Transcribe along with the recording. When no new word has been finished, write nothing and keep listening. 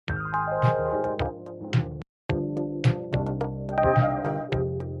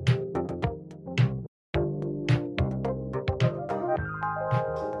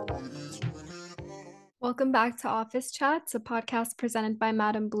Welcome back to Office Chats, a podcast presented by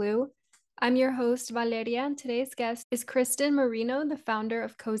Madam Blue. I'm your host, Valeria, and today's guest is Kristin Marino, the founder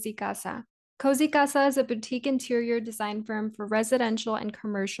of Kozy Kasa. Kozy Kasa is a boutique interior design firm for residential and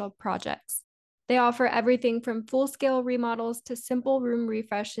commercial projects. They offer everything from full-scale remodels to simple room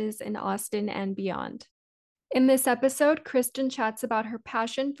refreshes in Austin and beyond. In this episode, Kristin chats about her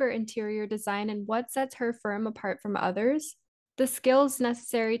passion for interior design and what sets her firm apart from others, the skills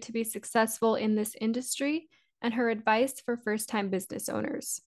necessary to be successful in this industry, and her advice for first-time business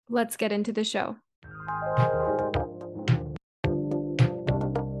owners. Let's get into the show.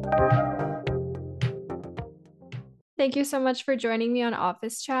 Thank you so much for joining me on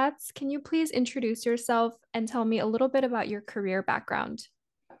Office Chats. Can you please introduce yourself and tell me a little bit about your career background?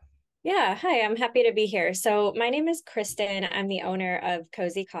 Yeah, hi, I'm happy to be here. So my name is Kristin. I'm the owner of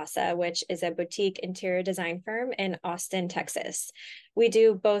Kozy Kasa, which is a boutique interior design firm in Austin, Texas. We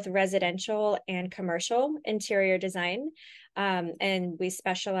do both residential and commercial interior design, and we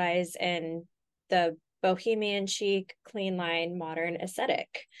specialize in the bohemian chic, clean line, modern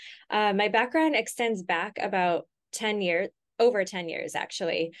aesthetic. My background extends back about 10 years, over 10 years,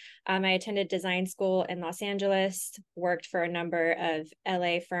 actually. I attended design school in Los Angeles, worked for a number of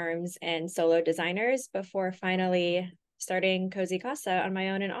LA firms and solo designers before finally starting Kozy Kasa on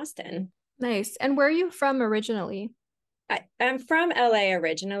my own in Austin. Nice. And where are you from originally? I'm from LA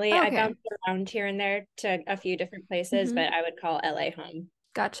originally. I Okay. bounced around here and there to a few different places, but I would call LA home.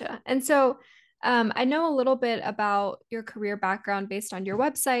 Gotcha. And so I know a little bit about your career background based on your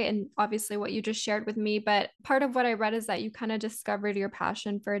website and obviously what you just shared with me. But part of what I read is that you kind of discovered your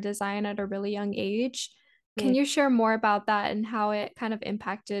passion for design at a really young age. Can you share more about that and how it kind of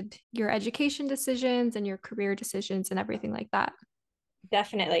impacted your education decisions and your career decisions and everything like that?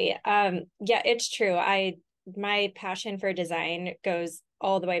 Definitely. Yeah, it's true. My passion for design goes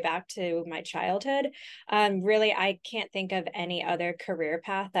all the way back to my childhood. Really, I can't think of any other career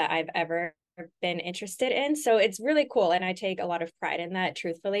path that I've ever been interested in. So it's really cool. And I take a lot of pride in that,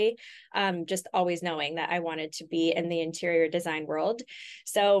 truthfully. Just always knowing that I wanted to be in the interior design world.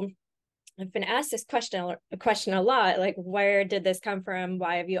 So I've been asked this question a lot, like where did this come from?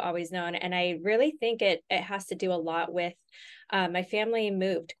 Why have you always known? And I really think it has to do a lot with my family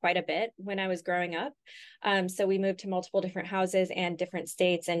moved quite a bit when I was growing up. So we moved to multiple different houses and different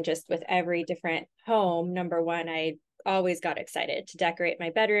states, and just with every different home, number one, I always got excited to decorate my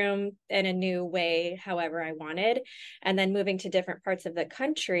bedroom in a new way, however I wanted. And then moving to different parts of the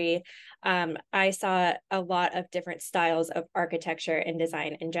country, I saw a lot of different styles of architecture and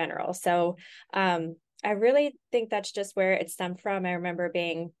design in general. So I really think that's just where it stemmed from. I remember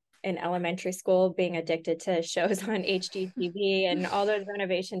being in elementary school, being addicted to shows on HGTV and all those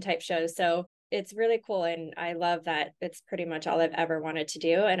renovation type shows. So it's really cool. And I love that it's pretty much all I've ever wanted to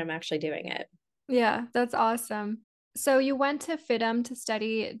do. And I'm actually doing it. Yeah, that's awesome. So you went to FIDM to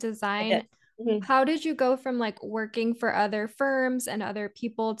study I did. design. Mhm. How did you go from like working for other firms and other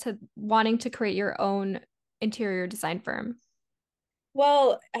people to wanting to create your own interior design firm?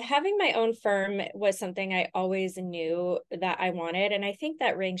 Well, having my own firm was something I always knew that I wanted. And I think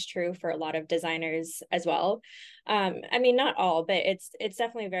that rings true for a lot of designers as well. I mean, not all, but it's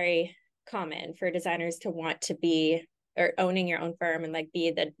definitely very common for designers to want to be or owning your own firm and like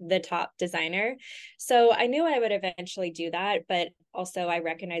be the top designer. So I knew I would eventually do that, but also I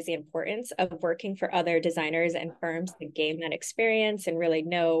recognize the importance of working for other designers and firms to gain that experience and really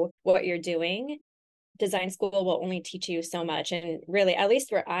know what you're doing. Design school will only teach you so much. And really, at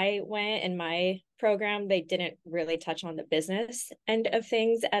least where I went in my program, they didn't really touch on the business end of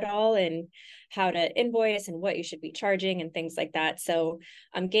things at all and how to invoice and what you should be charging and things like that. So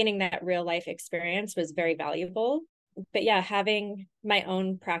gaining that real life experience was very valuable. But yeah, having my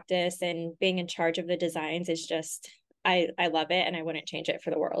own practice and being in charge of the designs is just, I love it and I wouldn't change it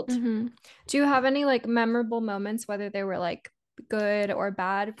for the world. Do you have any like memorable moments, whether they were like good or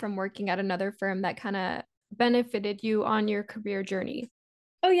bad, from working at another firm that kind of benefited you on your career journey?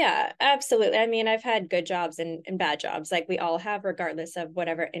 Oh yeah, absolutely. I mean, I've had good jobs and bad jobs, like we all have, regardless of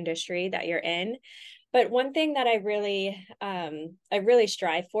whatever industry that you're in. But one thing that I really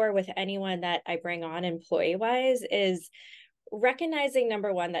strive for with anyone that I bring on employee wise is recognizing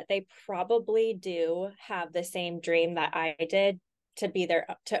number one, that they probably do have the same dream that I did to be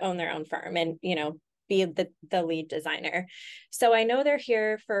to own their own firm and, be the lead designer. So I know they're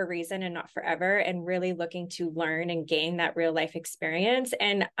here for a reason and not forever, and really looking to learn and gain that real life experience.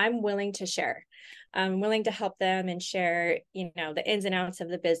 And I'm willing to share. I'm willing to help them and share, the ins and outs of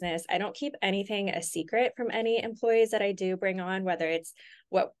the business. I don't keep anything a secret from any employees that I do bring on, whether it's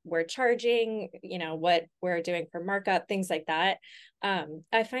what we're charging, what we're doing for markup, things like that.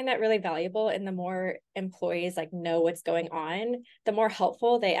 I find that really valuable. And the more employees know what's going on, the more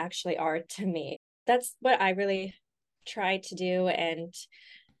helpful they actually are to me. That's what I really try to do. And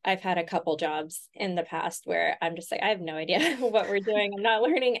I've had a couple jobs in the past where I'm just I have no idea what we're doing. I'm not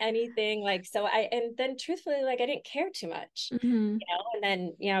learning anything. And then truthfully, I didn't care too much, Mm-hmm. and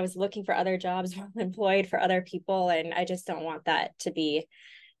then, I was looking for other jobs while employed for other people. And I just don't want that to be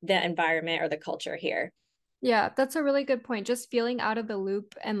the environment or the culture here. Yeah, that's a really good point. Just feeling out of the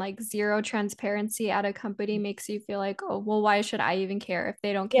loop and zero transparency at a company makes you feel like, oh, well, why should I even care if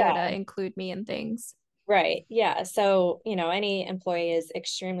they don't care Yeah, to include me in things? right. Yeah. So, any employee is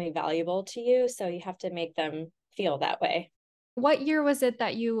extremely valuable to you. So you have to make them feel that way. What year was it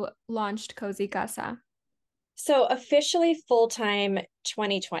that you launched Kozy Kasa? So officially full-time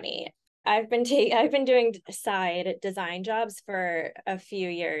 2020. I've been doing side design jobs for a few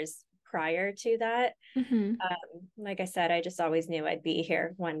years prior to that. Mm-hmm. Like I said, I just always knew I'd be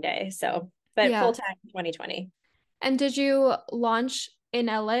here one day. So, but Yeah. full-time 2020 And did you launch in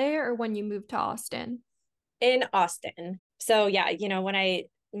LA or when you moved to Austin? in Austin. So yeah, when I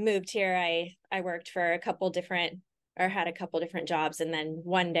moved here, I worked for a couple different or had a couple different jobs, and then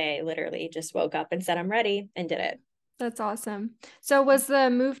one day literally just woke up and said I'm ready and did it. That's awesome. So was the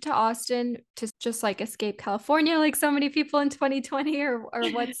move to Austin to just escape California like so many people in 2020, or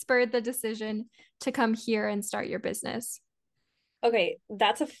what spurred the decision to come here and start your business? Okay,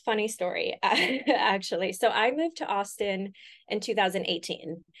 that's a funny story, actually. So I moved to Austin in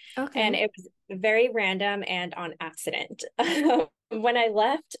 2018, and Okay. it was very random and on accident. When I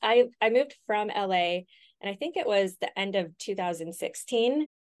left, I moved from LA, and I think it was the end of 2016,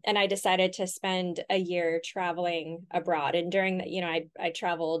 and I decided to spend a year traveling abroad. And during that, I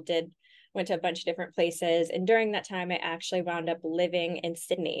traveled, went to a bunch of different places, and during that time, I actually wound up living in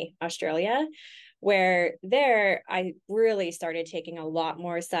Sydney, Australia, where there I really started taking a lot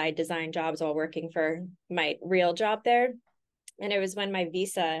more side design jobs while working for my real job there. And it was when my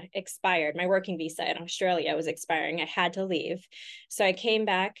visa expired, my working visa in Australia was expiring. I had to leave. So I came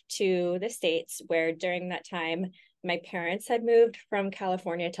back to the States, where during that time, my parents had moved from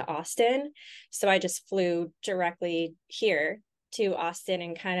California to Austin. So I just flew directly here to Austin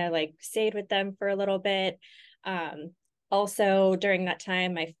and kind of stayed with them for a little bit. Um, Also, during that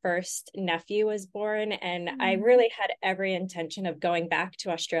time, my first nephew was born, and I Mm. really had every intention of going back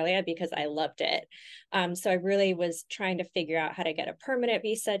to Australia because I loved it. So I really was trying to figure out how to get a permanent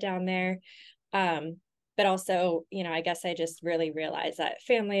visa down there. But also, I guess I just really realized that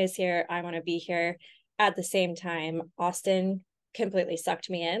family is here. I want to be here. At the same time, Austin completely sucked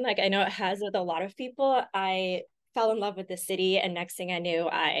me in. I know it has with a lot of people. I fell in love with the city, and next thing I knew,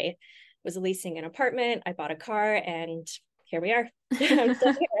 I was leasing an apartment. I bought a car, and here we are. I'm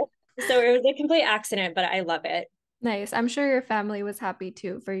still here. So it was a complete accident, but I love it. Nice. I'm sure your family was happy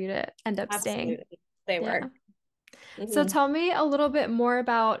too for you to end up staying. Absolutely. They Yeah. were. So Mhm. tell me a little bit more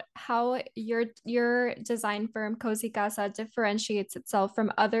about how your design firm Kozy Casa differentiates itself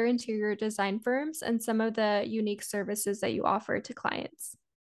from other interior design firms and some of the unique services that you offer to clients.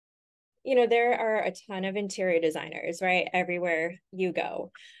 There are a ton of interior designers, right? Everywhere you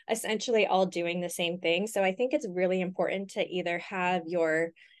go, essentially all doing the same thing. So I think it's really important to either have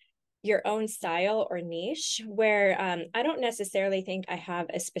your own style or niche, where I don't necessarily think I have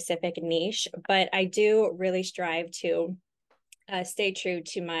a specific niche, but I do really strive to stay true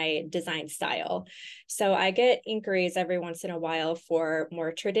to my design style. So I get inquiries every once in a while for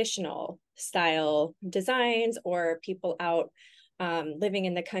more traditional style designs, or people out living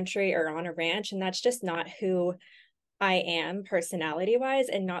in the country or on a ranch. And that's just not who I am personality wise,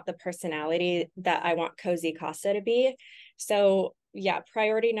 and not the personality that I want Kozy Kasa to be. So yeah,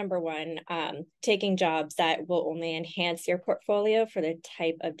 priority number one, taking jobs that will only enhance your portfolio for the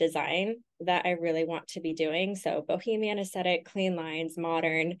type of design that I really want to be doing. So bohemian aesthetic, clean lines,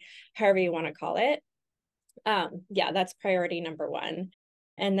 modern, however you want to call it. Yeah, that's priority number one.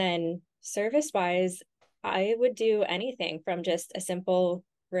 And then service wise, I would do anything from just a simple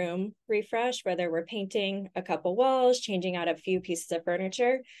room refresh, whether we're painting a couple walls, changing out a few pieces of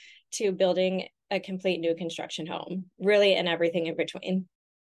furniture, to building a complete new construction home, really, and everything in between.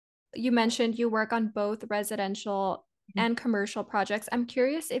 You mentioned you work on both residential and commercial projects. I'm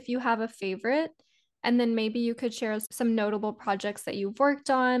curious if you have a favorite And then maybe you could share some notable projects that you've worked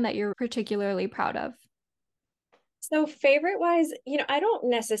on that you're particularly proud of. So favorite wise, I don't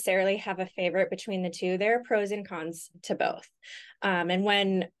necessarily have a favorite between the two. There are pros and cons to both. And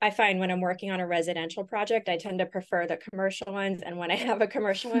when I'm working on a residential project, I tend to prefer the commercial ones. And when I have a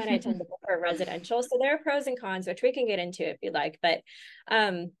commercial one, I tend to prefer residential. So there are pros and cons, which we can get into if you'd like. But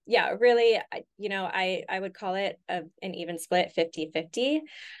yeah, really, I would call it an even split 50-50.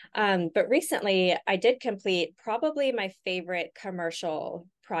 But recently I did complete probably my favorite commercial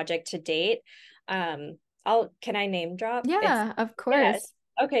project to date. Can I name drop? Yeah, of Yes. course.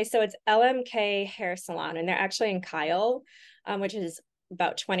 Okay, so it's LMK Hair Salon, and they're actually in Kyle, which is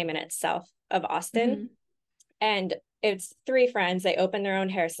about 20 minutes south of Austin. Mm-hmm. And it's three friends. They opened their own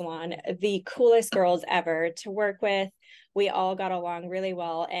hair salon, the coolest girls ever to work with. We all got along really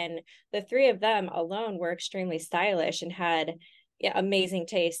well. And the three of them alone were extremely stylish and had amazing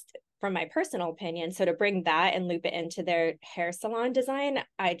taste from my personal opinion. So to bring that and loop it into their hair salon design,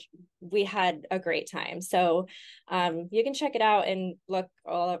 we had a great time. So you can check it out and look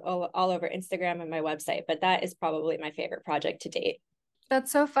all over Instagram and my website. But that is probably my favorite project to date.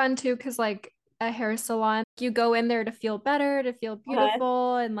 That's so fun too, because like a hair salon, you go in there to feel better, to feel Uh-huh.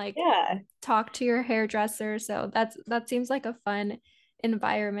 beautiful, and like Yeah. talk to your hairdresser. So that seems like a fun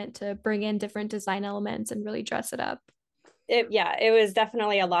environment to bring in different design elements and really dress it up. It was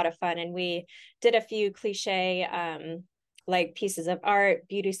definitely a lot of fun. And we did a few cliche like pieces of art,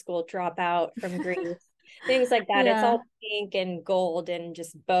 beauty school dropout from Greece, things like that. It's Yeah, all pink and gold and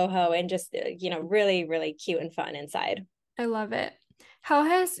just boho and just really, really cute and fun inside. I love it. How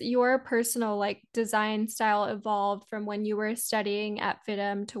has your personal like design style evolved from when you were studying at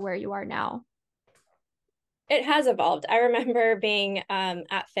FITM to where you are now? It has evolved. I remember being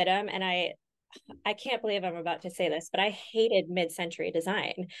at FITM, and I can't believe I'm about to say this, but I hated mid-century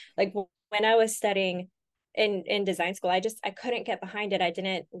design. Like when I was studying in design school, I couldn't get behind it. I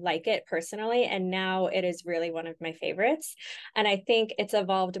didn't like it personally, and now it is really one of my favorites. And I think it's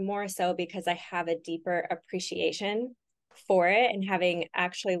evolved more so because I have a deeper appreciation for it, and having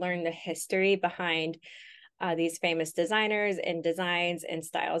actually learned the history behind these famous designers and designs and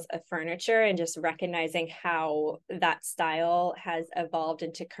styles of furniture, and just recognizing how that style has evolved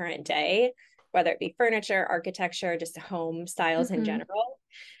into current day, whether it be furniture, architecture, just home styles in Mm-hmm. general.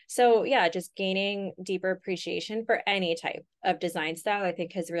 So yeah, just gaining deeper appreciation for any type of design style, I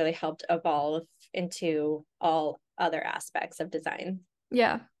think has really helped evolve into all other aspects of design.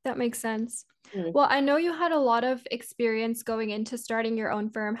 Yeah, that makes sense. Mm. Well, I know you had a lot of experience going into starting your own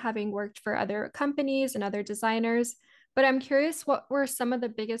firm, having worked for other companies and other designers. But I'm curious, what were some of the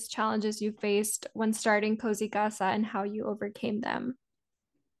biggest challenges you faced when starting Kozy Kasa and how you overcame them?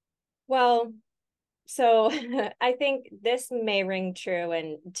 Well, so I think this may ring true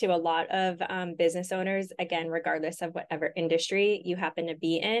and to a lot of business owners, again, regardless of whatever industry you happen to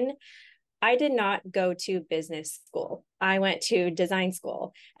be in. I did not go to business school. I went to design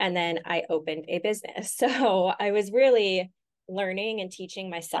school and then I opened a business. So I was really learning and teaching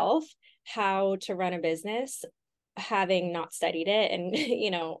myself how to run a business, having not studied it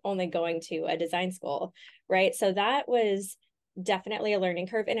and, only going to a design school. Right. So that was definitely a learning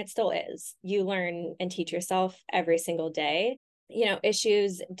curve, and it still is. You learn and teach yourself every single day.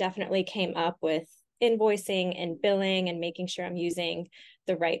 Issues definitely came up with invoicing and billing and making sure I'm using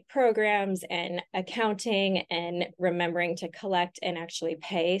the right programs and accounting and remembering to collect and actually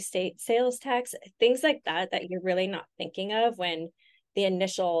pay state sales tax, things like that you're really not thinking of when the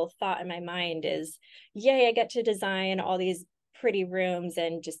initial thought in my mind is, yay, I get to design all these pretty rooms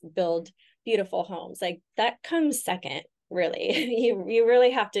and just build beautiful homes. Like that comes second, really. You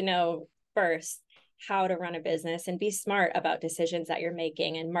really have to know first how to run a business and be smart about decisions that you're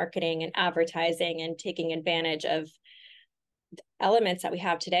making and marketing and advertising and taking advantage of elements that we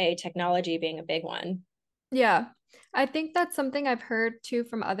have today, technology being a big one. Yeah. I think that's something I've heard too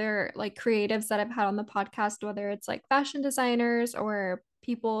from other like creatives that I've had on the podcast, whether it's like fashion designers or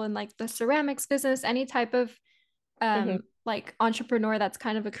people in like the ceramics business, any type of Mm-hmm. like entrepreneur that's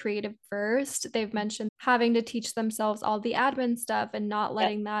kind of a creative first. They've mentioned having to teach themselves all the admin stuff and not Yep.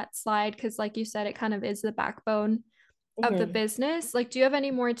 letting that slide because like you said, it kind of is the backbone of the Mm-hmm. business. Like, do you have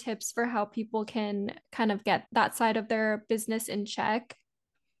any more tips for how people can kind of get that side of their business in check?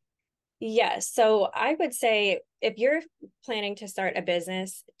 Yes. So I would say if you're planning to start a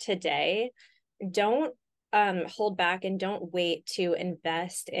business today, don't hold back and don't wait to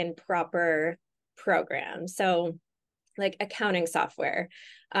invest in proper programs. So, like accounting software,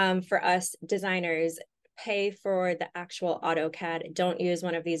 for us designers, pay for the actual AutoCAD. Don't use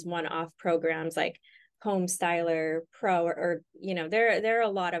one of these one-off programs like Home Styler Pro, or there are a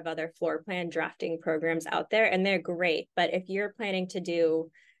lot of other floor plan drafting programs out there, and they're great. But if you're planning to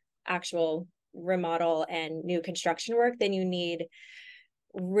do actual remodel and new construction work, then you need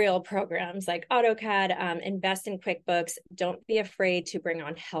real programs like AutoCAD. Invest in QuickBooks. Don't be afraid to bring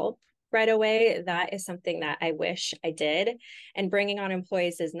on help right away. That is something that I wish I did. And bringing on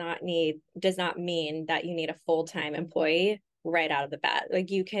employees does not mean that you need a full-time employee right out of the bat.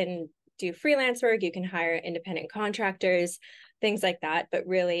 Like, you can do freelance work, you can hire independent contractors, things like that. But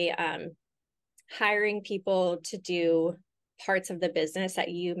really, hiring people to do parts of the business that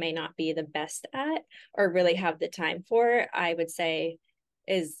you may not be the best at or really have the time for, I would say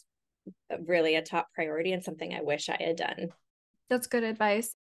is really a top priority and something I wish I had done. That's good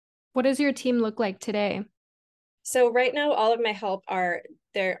advice. What does your team look like today? So right now, all of my help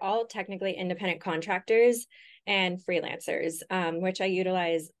they're all technically independent contractors and freelancers, which I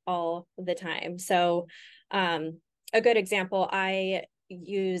utilize all the time. So a good example, I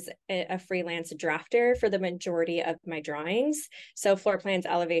use a freelance drafter for the majority of my drawings. So floor plans,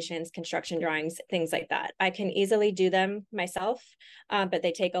 elevations, construction drawings, things like that. I can easily do them myself, but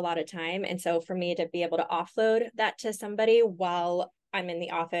they take a lot of time. And so for me to be able to offload that to somebody while I'm in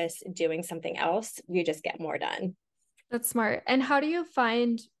the office doing something else, you just get more done. That's smart. And how do you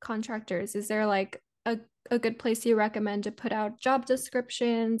find contractors? Is there like a good place you recommend to put out job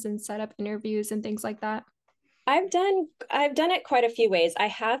descriptions and set up interviews and things like that? I've done it quite a few ways. I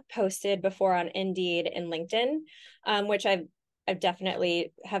have posted before on Indeed and LinkedIn, which I've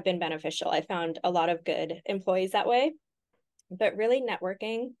definitely have been beneficial. I found a lot of good employees that way. But really,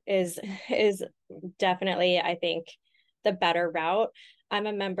 networking is definitely, I think, the better route. I'm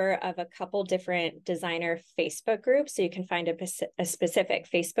a member of a couple different designer Facebook groups, so you can find a specific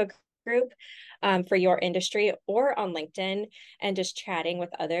Facebook group for your industry, or on LinkedIn, and just chatting with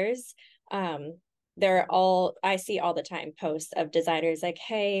others. I see all the time posts of designers like,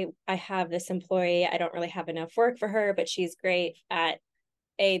 hey, I have this employee, I don't really have enough work for her, but she's great at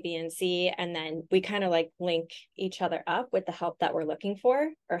A, B, and C. And then we kind of like link each other up with the help that we're looking for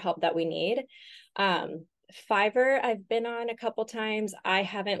or help that we need. Fiverr, I've been on a couple times. I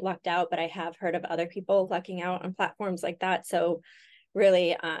haven't lucked out, but I have heard of other people lucking out on platforms like that. So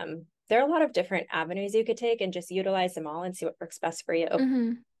really, there are a lot of different avenues you could take, and just utilize them all and see what works best for you.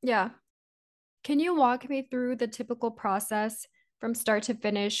 Mm-hmm. Yeah. Can you walk me through the typical process from start to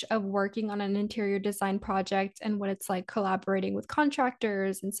finish of working on an interior design project, and what it's like collaborating with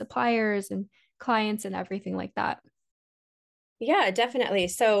contractors and suppliers and clients and everything like that? Yeah, definitely.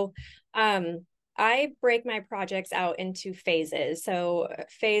 So, I break my projects out into phases. So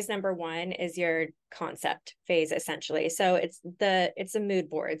phase number one is your concept phase, essentially. So it's the mood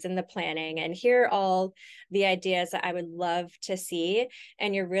boards and the planning, and here are all the ideas that I would love to see.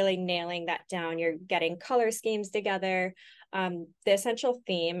 And you're really nailing that down. You're getting color schemes together, the essential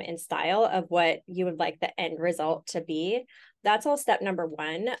theme and style of what you would like the end result to be. That's all step number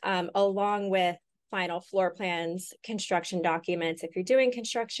one, along with final floor plans, construction documents if you're doing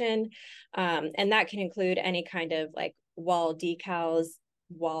construction. And that can include any kind of like wall decals,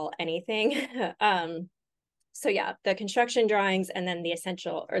 wall anything. So yeah, the construction drawings and then the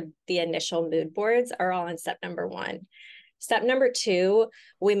essential or the initial mood boards are all in step number one. Step number two,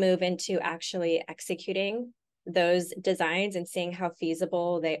 we move into actually executing those designs and seeing how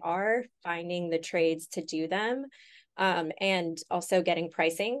feasible they are, finding the trades to do them, and also getting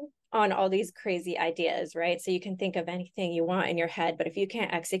pricing on all these crazy ideas, right? So you can think of anything you want in your head, but if you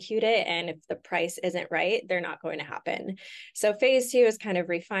can't execute it and if the price isn't right, they're not going to happen. So phase two is kind of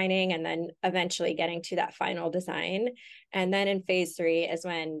refining and then eventually getting to that final design. And then in phase three is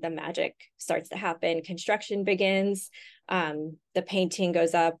when the magic starts to happen. Construction begins, the painting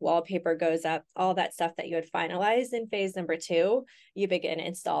goes up, wallpaper goes up, all that stuff that you had finalized in phase number two, you begin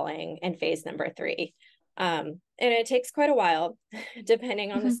installing in phase number three. And it takes quite a while,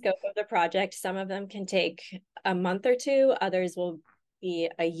 depending on the scope of the project. Some of them can take a month or two, others will be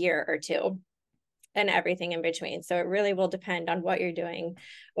a year or two, and everything in between. So it really will depend on what you're doing,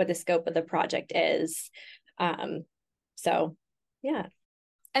 what the scope of the project is. So yeah.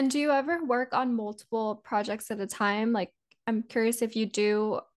 And do you ever work on multiple projects at a time? Like, I'm curious if you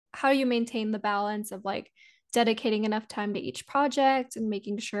do, how you maintain the balance of like dedicating enough time to each project and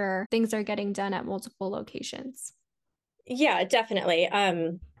making sure things are getting done at multiple locations. Yeah, definitely.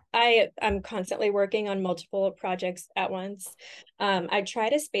 I'm constantly working on multiple projects at once. I try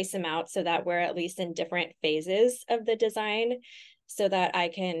to space them out so that we're at least in different phases of the design so that I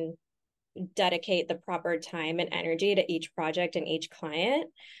can dedicate the proper time and energy to each project and each client.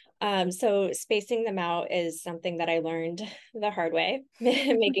 So spacing them out is something that I learned the hard way,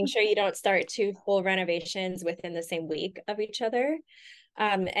 making sure you don't start two full renovations within the same week of each other.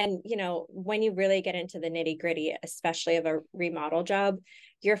 And when you really get into the nitty gritty, especially of a remodel job,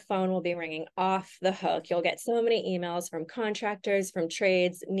 your phone will be ringing off the hook. You'll get so many emails from contractors, from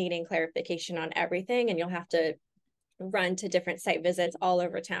trades needing clarification on everything, and you'll have to run to different site visits all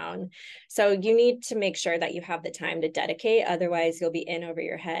over town. So you need to make sure that you have the time to dedicate. Otherwise, you'll be in over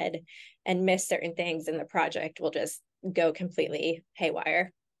your head and miss certain things, and the project will just go completely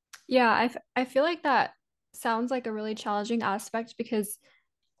haywire. Yeah, I feel like that sounds like a really challenging aspect because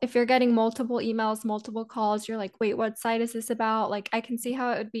if you're getting multiple emails, multiple calls, you're like, wait, what site is this about? Like, I can see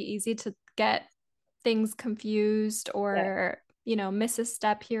how it would be easy to get things confused Yeah. or, miss a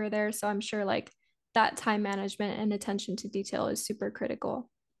step here or there. So I'm sure like that time management and attention to detail is super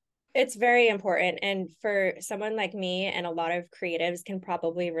critical. It's very important. And for someone like me, and a lot of creatives can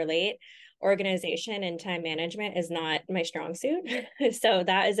probably relate, organization and time management is not my strong suit. So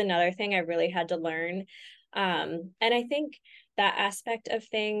that is another thing I really had to learn. And I think that aspect of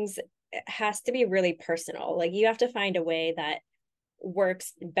things has to be really personal. Like you have to find a way that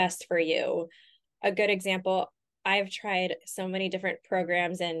works best for you. A good example, I've tried so many different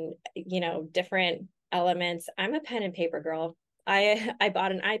programs and different elements. I'm a pen and paper girl. I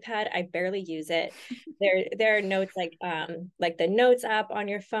bought an iPad. I barely use it. There are notes like the Notes app on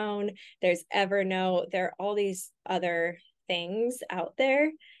your phone. There's Evernote. There are all these other things out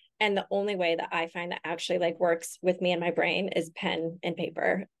there. And the only way that I find that actually like works with me and my brain is pen and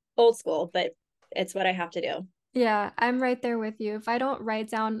paper. Old school, but it's what I have to do. Yeah, I'm right there with you. If I don't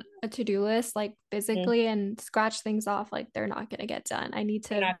write down a to-do list like Mm. physically and scratch things off, like they're not going to get done. I need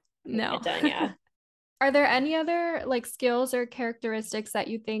They're to not gonna know. get done, yeah. Are there any other like skills or characteristics that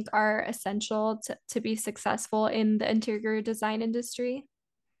you think are essential to be successful in the interior design industry?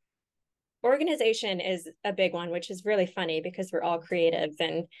 Organization is a big one, which is really funny because we're all creatives.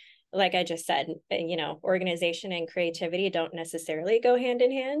 And like I just said, organization and creativity don't necessarily go hand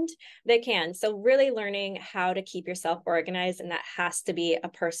in hand. They can. So really learning how to keep yourself organized, and that has to be a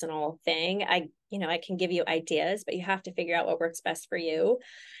personal thing. I can give you ideas, but you have to figure out what works best for you.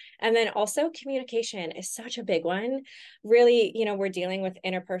 And then also communication is such a big one. Really, we're dealing with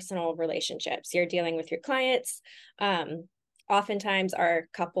interpersonal relationships. You're dealing with your clients, oftentimes are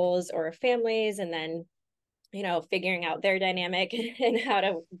couples or families, and then figuring out their dynamic and how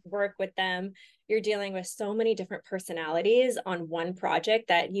to work with them. You're dealing with so many different personalities on one project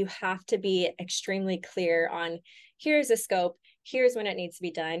that you have to be extremely clear on. Here's a scope, here's when it needs to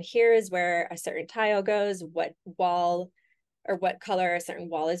be done, here is where a certain tile goes, what wall or what color a certain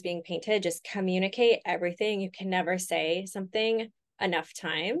wall is being painted. Just communicate everything. You can never say something enough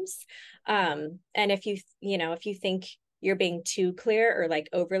times. And if you think you're being too clear or like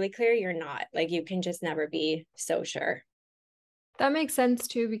overly clear, you're not. Like you can just never be so sure. That makes sense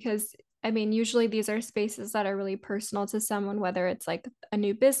too, because I mean, usually these are spaces that are really personal to someone, whether it's like a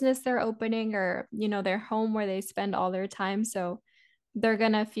new business they're opening or, their home where they spend all their time. So they're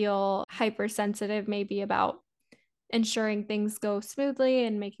going to feel hypersensitive maybe about ensuring things go smoothly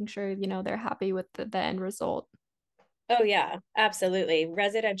and making sure, they're happy with the end result. Oh yeah, absolutely.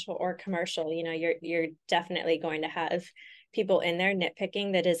 Residential or commercial, you're definitely going to have people in there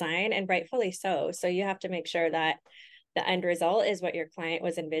nitpicking the design, and rightfully so. So you have to make sure that the end result is what your client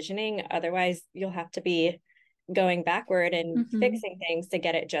was envisioning. Otherwise, you'll have to be going backward and Mhm. fixing things to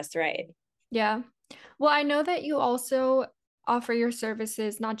get it just right. Yeah. Well, I know that you also offer your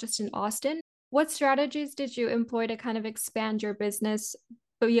services not just in Austin. What strategies did you employ to kind of expand your business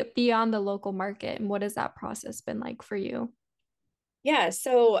beyond the local market? And what has that process been like for you? Yeah,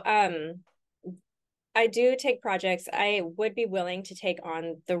 so I do take projects. I would be willing to take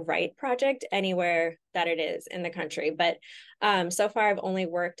on the right project anywhere that it is in the country. But so far, I've only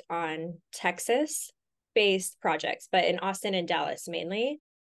worked on Texas-based projects, but in Austin and Dallas mainly.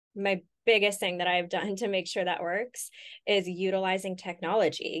 My biggest thing that I've done to make sure that works is utilizing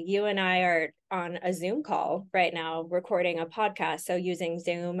technology. You and I are on a Zoom call right now recording a podcast. So using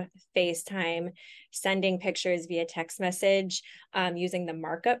Zoom, FaceTime, sending pictures via text message, using the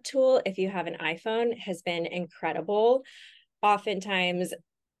markup tool if you have an iPhone has been incredible. Oftentimes,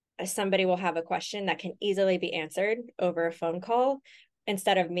 somebody will have a question that can easily be answered over a phone call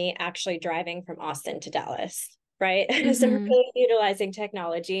instead of me actually driving from Austin to Dallas, right? So Hmm. really utilizing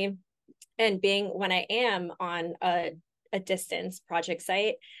technology, and being when I am on a distance project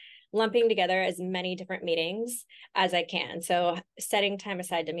site, lumping together as many different meetings as I can. So setting time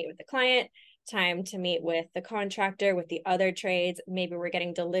aside to meet with the client, time to meet with the contractor, with the other trades. Maybe we're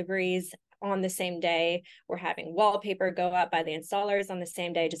getting deliveries on the same day. We're having wallpaper go up by the installers on the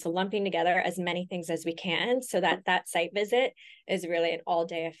same day, just lumping together as many things as we can so that that site visit is really an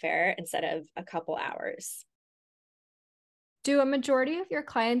all-day affair instead of a couple hours. Do a majority of your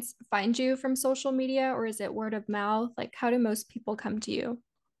clients find you from social media, or is it word of mouth? Like, how do most people come to you?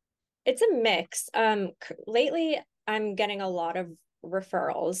 It's a mix. Lately, I'm getting a lot of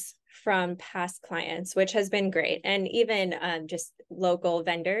referrals from past clients, which has been great. And even just local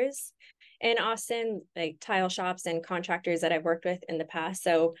vendors in Austin, like tile shops and contractors that I've worked with in the past.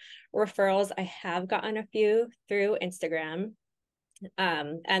 So referrals, I have gotten a few through Instagram.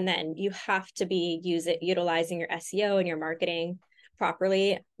 And then you have to be utilizing your SEO and your marketing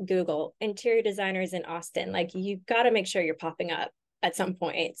properly. Google interior designers in Austin. Like you got to make sure you're popping up at some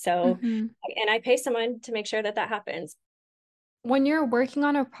point. So, Mm-hmm. and I pay someone to make sure that that happens. When you're working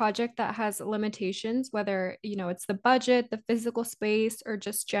on a project that has limitations, whether, it's the budget, the physical space, or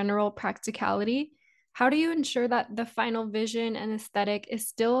just general practicality, how do you ensure that the final vision and aesthetic is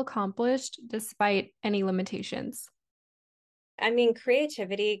still accomplished despite any limitations? I mean,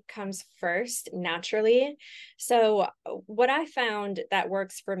 creativity comes first naturally. So, what I found that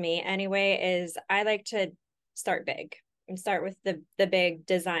works for me anyway is I like to start big and start with the big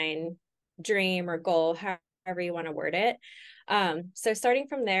design dream or goal, however you want to word it. So starting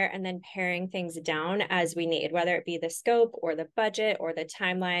from there and then paring things down as we need, whether it be the scope or the budget or the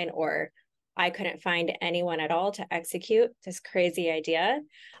timeline, or I couldn't find anyone at all to execute this crazy idea.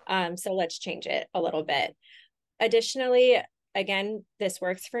 So let's change it a little bit. Additionally, again, this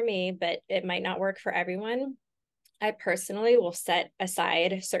works for me, but it might not work for everyone. I personally will set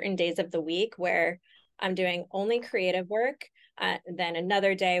aside certain days of the week where I'm doing only creative work. Then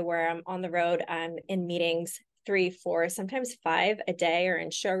another day where I'm on the road, I'm in meetings 3, 4, sometimes 5 a day or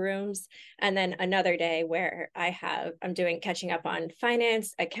in showrooms. And then another day where I'm doing catching up on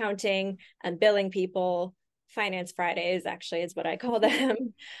finance, accounting, and billing people. Finance Fridays actually is what I call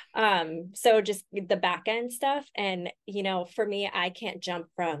them. So just the back end stuff. And, for me, I can't jump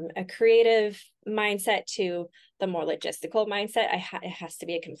from a creative mindset to the more logistical mindset. It has to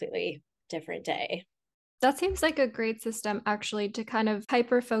be a completely different day. That seems like a great system, actually, to kind of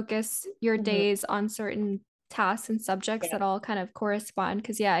hyper focus your Mm-hmm. days on certain tasks and subjects Yeah. that all kind of correspond.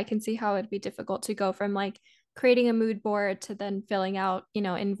 Because, yeah, I can see how it'd be difficult to go from like creating a mood board to then filling out,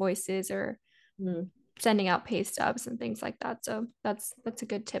 invoices or Mm-hmm. sending out pay stubs and things like that. So that's a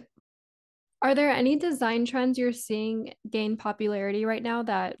good tip. Are there any design trends you're seeing gain popularity right now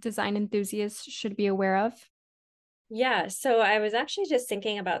that design enthusiasts should be aware of? Yeah. So I was actually just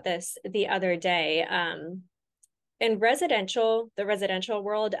thinking about this the other day. In the residential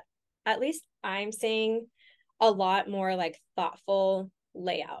world, at least I'm seeing a lot more like thoughtful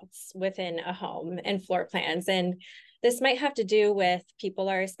layouts within a home and floor plans. And this might have to do with people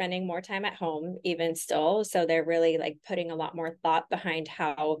are spending more time at home, even still. So they're really like putting a lot more thought behind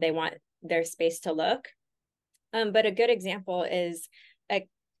how they want their space to look. But a good example is a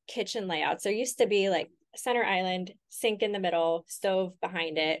kitchen layout. So it used to be like center island, sink in the middle, stove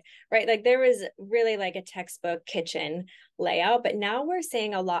behind it, right? Like there was really like a textbook kitchen layout, but now we're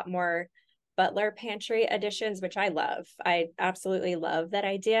seeing a lot more butler pantry additions, which I love. I absolutely love that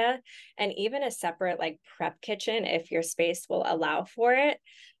idea. And even a separate like prep kitchen if your space will allow for it.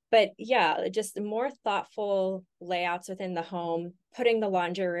 But yeah, just more thoughtful layouts within the home, putting the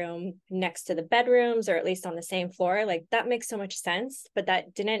laundry room next to the bedrooms or at least on the same floor, like that makes so much sense. But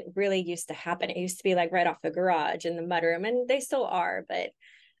that didn't really used to happen. It used to be like right off the garage in the mudroom, and they still are. But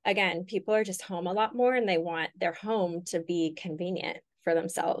again, people are just home a lot more and they want their home to be convenient for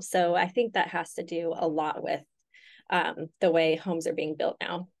themselves. So I think that has to do a lot with the way homes are being built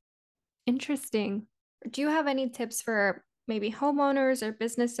now. Interesting. Do you have any tips for maybe homeowners or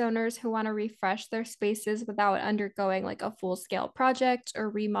business owners who want to refresh their spaces without undergoing like a full scale project or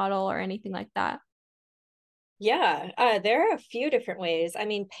remodel or anything like that? Yeah, there are a few different ways. I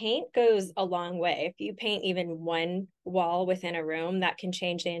mean, paint goes a long way. If you paint even one wall within a room, that can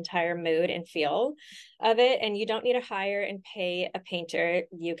change the entire mood and feel of it. And you don't need to hire and pay a painter.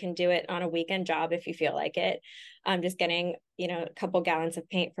 You can do it on a weekend job if you feel like it. Just getting, a couple gallons of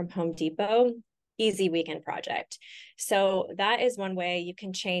paint from Home Depot, easy weekend project. So that is one way. You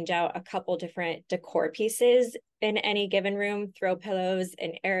can change out a couple different decor pieces in any given room, throw pillows,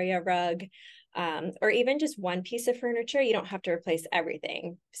 an area rug, or even just one piece of furniture. You don't have to replace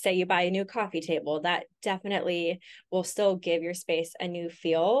everything. Say you buy a new coffee table, that definitely will still give your space a new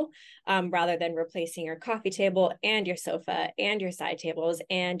feel, rather than replacing your coffee table and your sofa and your side tables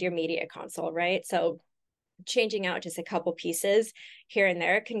and your media console, right? So changing out just a couple pieces here and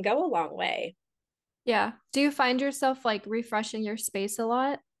there can go a long way. Yeah. Do you find yourself like refreshing your space a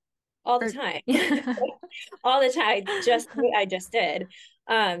lot? all the Or time. yeah. All the time. I just did.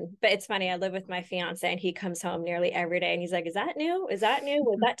 But it's funny, I live with my fiance and he comes home nearly every day and he's like, is that new? Is that new?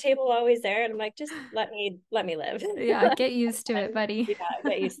 Was that table always there? And I'm like, just let me live. Yeah, get used to it, buddy. Yeah,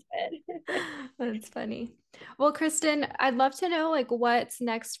 get used to it. That's funny. Well, Kristin, I'd love to know like what's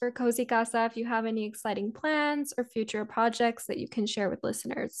next for Kozy Casa, if you have any exciting plans or future projects that you can share with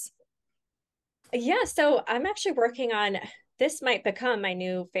listeners. Yeah, so I'm actually working on this might become my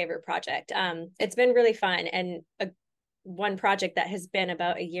new favorite project. It's been really fun and one project that has been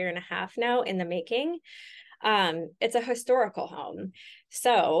about a year and a half now in the making. It's a historical home.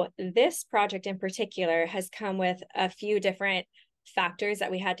 So this project in particular has come with a few different factors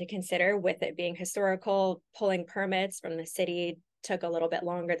that we had to consider with it being historical. Pulling permits from the city took a little bit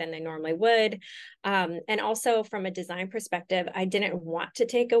longer than they normally would. And also from a design perspective, I didn't want to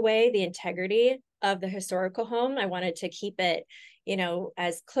take away the integrity of the historical home. I wanted to keep it,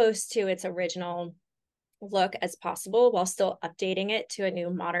 as close to its original look as possible while still updating it to a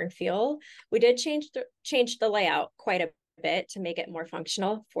new modern feel. We did change the layout quite a bit to make it more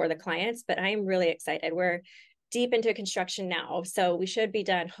functional for the clients, but I am really excited. We're deep into construction now, so we should be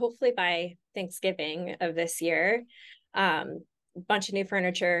done hopefully by Thanksgiving of this year. Bunch of new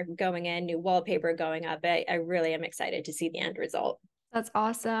furniture going in, new wallpaper going up. I really am excited to see the end result. That's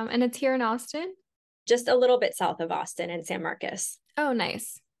awesome. And it's here in Austin? Just a little bit south of Austin in San Marcos. Oh,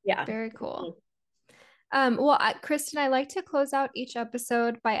 nice. Yeah. Very cool. Well, Kristin, I like to close out each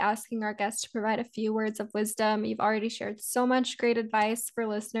episode by asking our guests to provide a few words of wisdom. You've already shared so much great advice for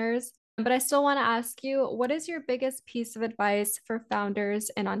listeners, but I still want to ask you, what is your biggest piece of advice for founders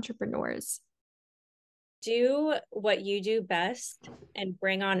and entrepreneurs? Do what you do best and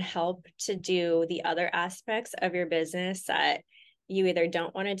bring on help to do the other aspects of your business that you either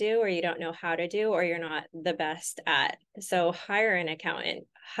don't want to do or you don't know how to do or you're not the best at. So hire an accountant,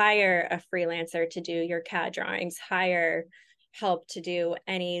 hire a freelancer to do your CAD drawings, hire help to do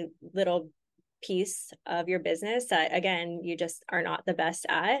any little piece of your business that, again, you just are not the best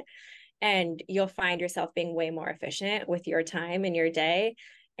at. And you'll find yourself being way more efficient with your time and your day,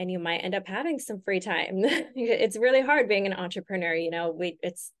 and you might end up having some free time. It's really hard being an entrepreneur.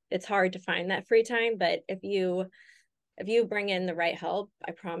 It's hard to find that free time, but if you bring in the right help,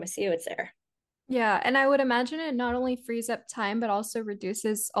 I promise you it's there. Yeah, and I would imagine it not only frees up time, but also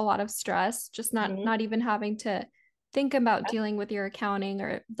reduces a lot of stress, just not even having to think about dealing with your accounting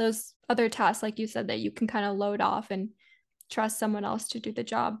or those other tasks, like you said, that you can kind of load off and trust someone else to do the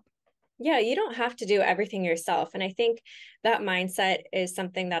job. Yeah, you don't have to do everything yourself. And I think that mindset is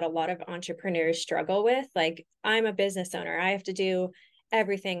something that a lot of entrepreneurs struggle with. Like, I'm a business owner, I have to do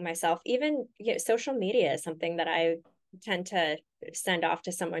everything myself. Even social media is something that I tend to send off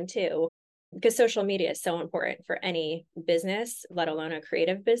to someone too, because social media is so important for any business, let alone a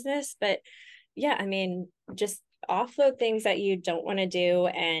creative business. But yeah, I mean, just offload things that you don't want to do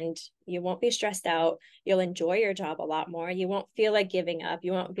and you won't be stressed out. You'll enjoy your job a lot more. You won't feel like giving up.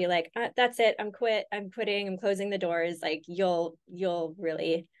 You won't be like, that's it, I'm quitting, I'm closing the doors. Like, you'll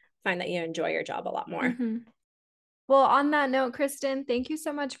really find that you enjoy your job a lot more. Mm-hmm. Well, on that note, Kristin, thank you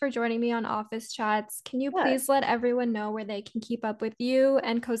so much for joining me on Office Chats. Can you please let everyone know where they can keep up with you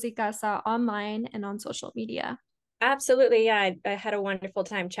and Kozy Kasa online and on social media? Absolutely. Yeah, I had a wonderful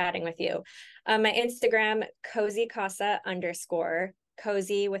time chatting with you. My Instagram, Kozy Kasa _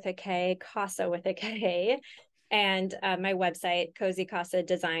 Kozy with a K, Kasa with a K, and my website,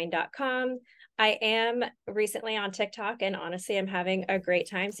 kozykasadesign.com. I am recently on TikTok, and honestly, I'm having a great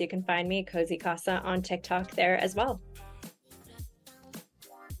time. So you can find me, Kozy Kasa, on TikTok there as well.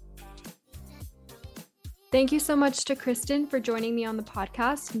 Thank you so much to Kristin for joining me on the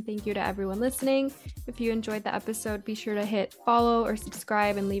podcast, and thank you to everyone listening. If you enjoyed the episode, be sure to hit follow or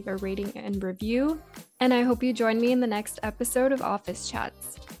subscribe and leave a rating and review. And I hope you join me in the next episode of Office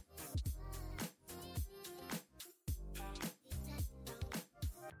Chats.